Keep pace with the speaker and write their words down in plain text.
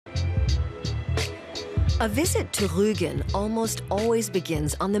A visit to Rügen almost always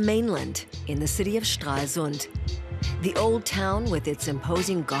begins on the mainland, in the city of Stralsund. The old town with its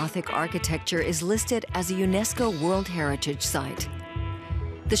imposing Gothic architecture is listed as a UNESCO World Heritage Site.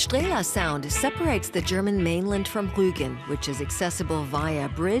 The Strehla Sound separates the German mainland from Rügen, which is accessible via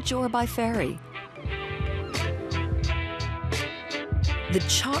bridge or by ferry. The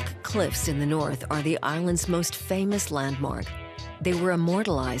chalk cliffs in the north are the island's most famous landmark. They were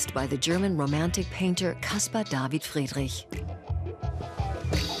immortalized by the German romantic painter Caspar David Friedrich.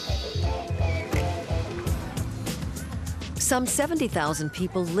 Some 70,000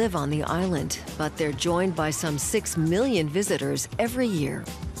 people live on the island, but they're joined by some 6 million visitors every year.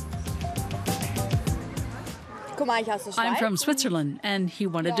 I'm from Switzerland, and he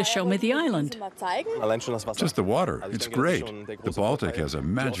wanted to show me the island. Just the water. It's great. The Baltic has a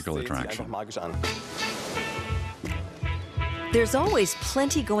magical attraction. There's always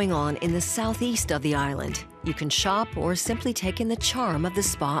plenty going on in the southeast of the island. You can shop or simply take in the charm of the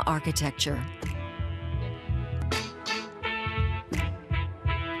spa architecture.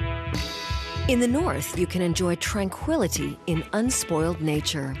 In the north, you can enjoy tranquility in unspoiled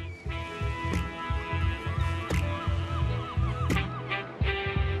nature.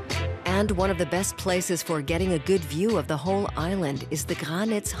 And one of the best places for getting a good view of the whole island is the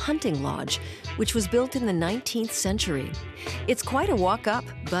Granitz Hunting Lodge, which was built in the 19th century. It's quite a walk up,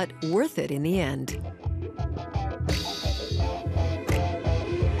 but worth it in the end.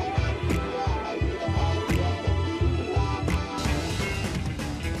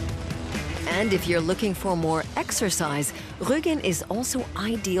 And if you're looking for more exercise, Rügen is also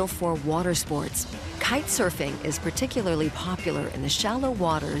ideal for water sports. Kite surfing is particularly popular in the shallow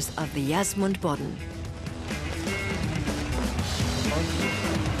waters of the Jasmund Bodden.